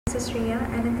This is Riya,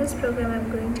 and in this program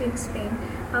I'm going to explain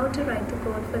how to write the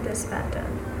code for this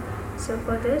pattern. So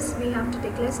for this we have to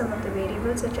declare some of the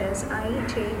variables such as I,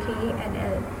 j, k and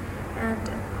l, and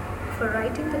for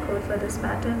writing the code for this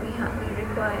pattern we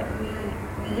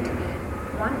need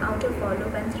one outer for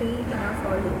loop and three inner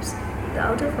for loops. The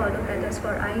outer for loop, that is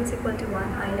for I is equal to 1,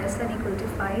 I less than equal to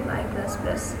 5, I plus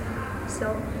plus.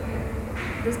 So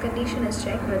this condition is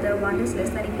checked whether 1 is less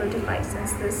than equal to 5.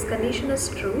 Since this condition is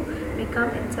true, we come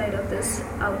inside of this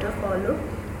outer for loop,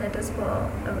 that is for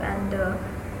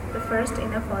the first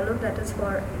inner for loop, that is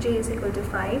for j is equal to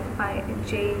 5,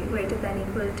 j greater than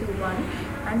equal to 1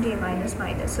 and j minus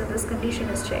minus. So this condition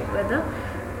is checked whether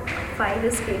 5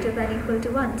 is greater than equal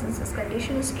to 1. Since this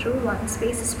condition is true, one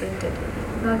space is printed.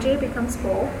 Now j becomes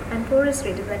 4 and 4 is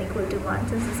greater than equal to 1.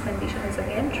 Since this condition is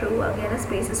again true, again a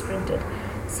space is printed.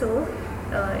 So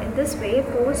in this way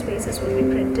 4 spaces will be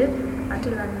printed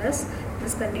until unless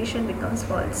this condition becomes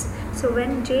false. So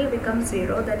when j becomes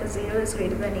 0, that is 0 is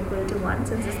greater than equal to 1,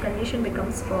 since this condition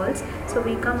becomes false, so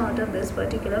we come out of this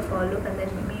particular for loop and then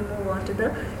we move on to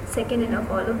the second inner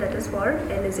for loop, that is for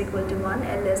l is equal to 1,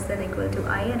 l less than equal to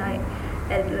I and I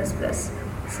l plus plus.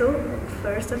 So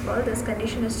first of all this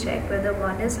condition is checked whether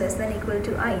 1 is less than equal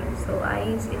to I. So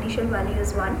I's initial value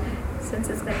is 1. Since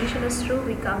this condition is true,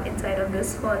 we come inside of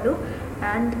this for loop,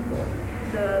 and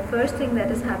the first thing that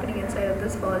is happening inside of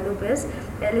this for loop is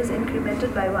L is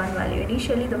incremented by one value.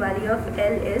 Initially the value of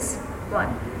L is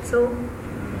 1, so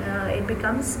it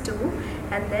becomes 2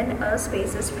 and then a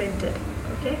space is printed,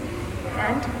 okay,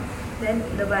 and then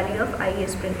the value of I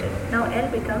is printed. Now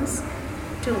L becomes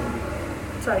 3.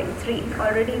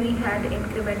 Already we had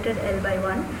incremented L by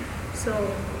 1,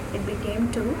 so it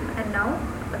became 2, and now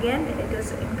again it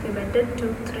is incremented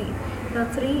to 3. Now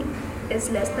 3 is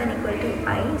less than equal to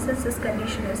I. Since this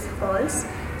condition is false,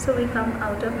 so we come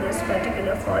out of this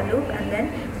particular for loop and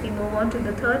then we move on to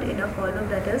the third inner for loop,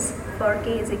 that is for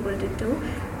k is equal to 2,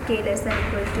 k less than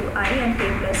equal to I and k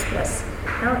plus plus.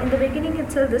 Now in the beginning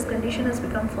itself this condition has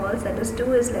become false, that is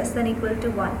 2 is less than equal to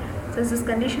 1. Since this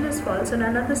condition is false, so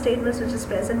none of the statements which is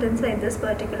present inside this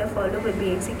particular for loop will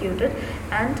be executed,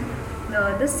 and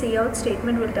this cout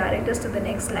statement will direct us to the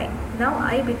next line. Now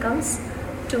I becomes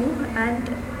 2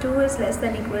 and 2 is less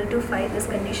than equal to 5. This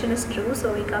condition is true,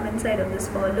 so we come inside of this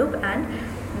for loop, and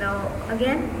now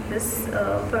again this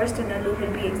first inner loop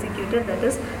will be executed, that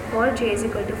is for j is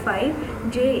equal to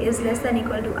 5, j is less than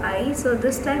equal to I, so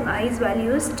this time I's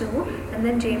value is 2 and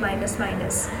then j minus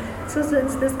minus. So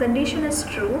since this condition is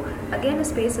true, again a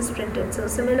space is printed. So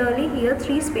similarly here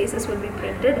 3 spaces will be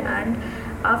printed, and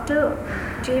after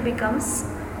j becomes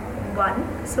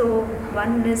 1, so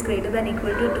 1 is greater than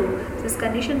equal to 2. This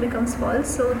condition becomes false,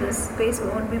 so this space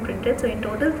won't be printed. So in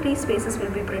total 3 spaces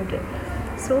will be printed.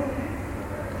 So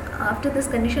after this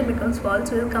condition becomes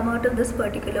false, we will come out of this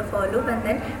particular for loop and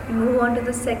then we move on to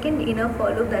the second inner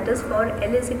for loop, that is for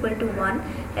l is equal to 1,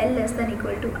 l less than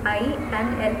equal to I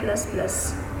and l plus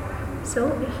plus.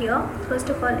 So here first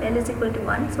of all L is equal to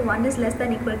 1, so 1 is less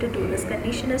than equal to 2. This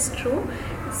condition is true,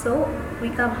 so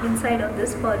we come inside of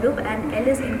this for loop and L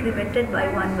is incremented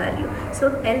by one value.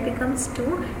 So L becomes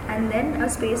 2 and then a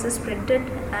space is printed,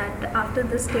 and after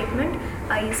this statement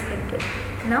I is printed.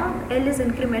 Now L is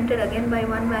incremented again by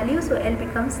one value, so L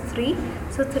becomes 3.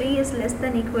 So 3 is less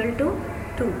than equal to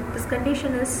 2. This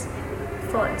condition is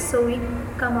false, so we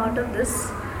come out of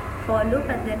this for loop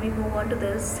and then we move on to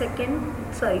the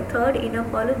third inner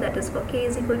for loop, that is for k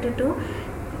is equal to 2,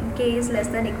 k is less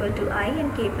than equal to I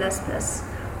and k plus plus.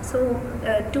 So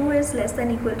 2 is less than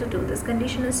equal to 2. This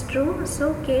condition is true,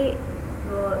 so k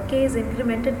is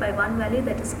incremented by one value,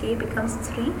 that is k becomes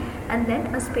 3, and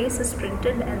then a space is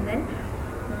printed, and then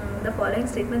the following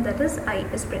statement, that is I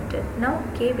is printed. Now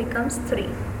k becomes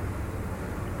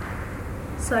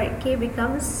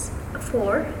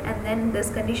 4, and then this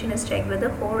condition is checked whether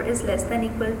 4 is less than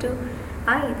equal to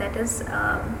I, that is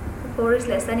 4 is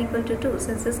less than equal to 2.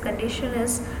 Since this condition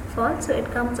is false, so it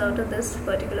comes out of this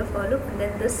particular for loop and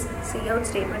then this cout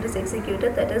statement is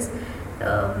executed, that is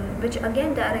which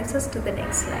again directs us to the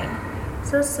next line.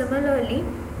 So similarly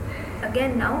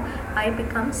again now I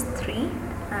becomes 3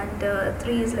 and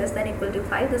 3 is less than equal to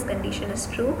 5. This condition is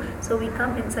true, so we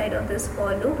come inside of this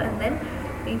for loop and then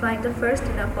we find the first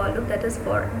inner for loop, that is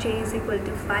for j is equal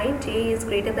to 5, j is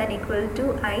greater than equal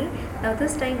to I. Now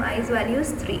this time I's value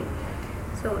is 3,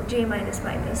 so j minus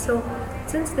minus. So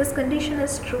since this condition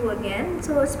is true again,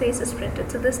 so a space is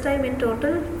printed. So this time in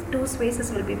total 2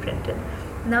 spaces will be printed.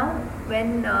 Now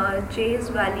when j's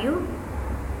value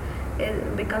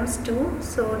becomes 2,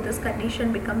 so this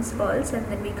condition becomes false, and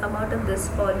then we come out of this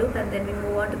for loop, and then we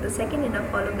move on to the second inner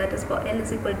for loop, that is for L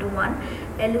is equal to 1,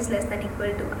 L is less than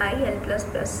equal to I, L plus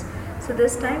plus. So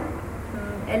this time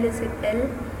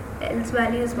L's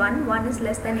value is 1, 1 is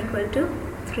less than equal to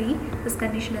 3, this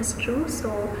condition is true,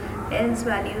 so L's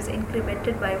value is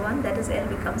incremented by 1, that is L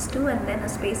becomes 2, and then a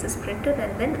space is printed,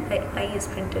 and then I is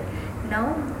printed.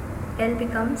 Now L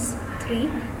becomes 3,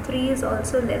 3 is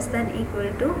also less than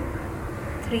equal to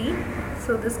 3,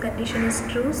 so this condition is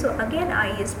true, so again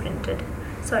I is printed.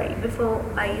 Sorry, before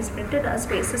I is printed, a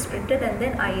space is printed, and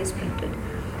then I is printed.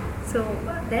 So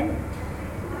then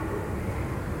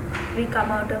we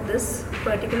come out of this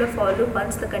particular for loop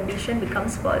once the condition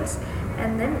becomes false,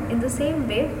 and then in the same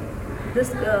way this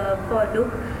for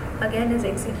loop again is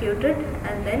executed,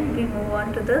 and then we move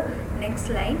on to the next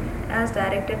line as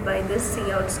directed by this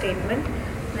cout statement.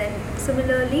 Then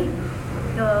similarly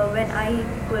when I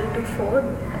equal to 4,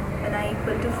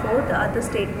 the other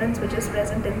statements which is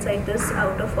present inside this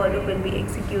outer for loop will be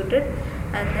executed,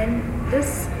 and then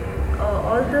this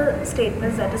all the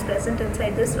statements that is present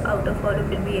inside this outer for loop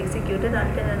will be executed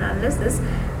until and unless this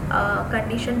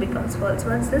condition becomes false.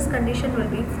 Once this condition will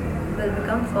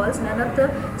become false, none of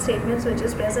the statements which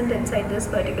is present inside this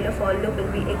particular for loop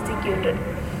will be executed.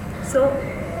 So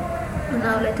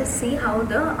now let us see how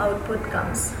the output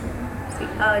comes. See,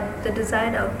 the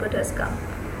desired output has come.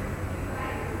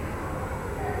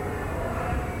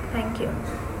 Thank you.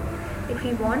 If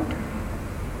we want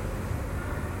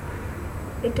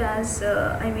it as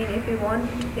if we want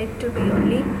it to be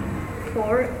only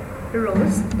 4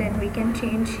 rows, then we can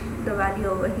change the value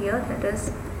over here, that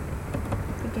is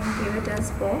we can give it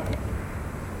as 4,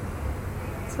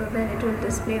 so then it will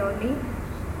display only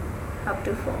up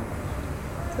to 4.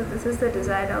 So this is the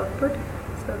desired output.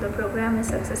 So the program is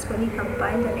successfully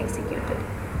compiled and executed.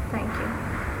 Thank you.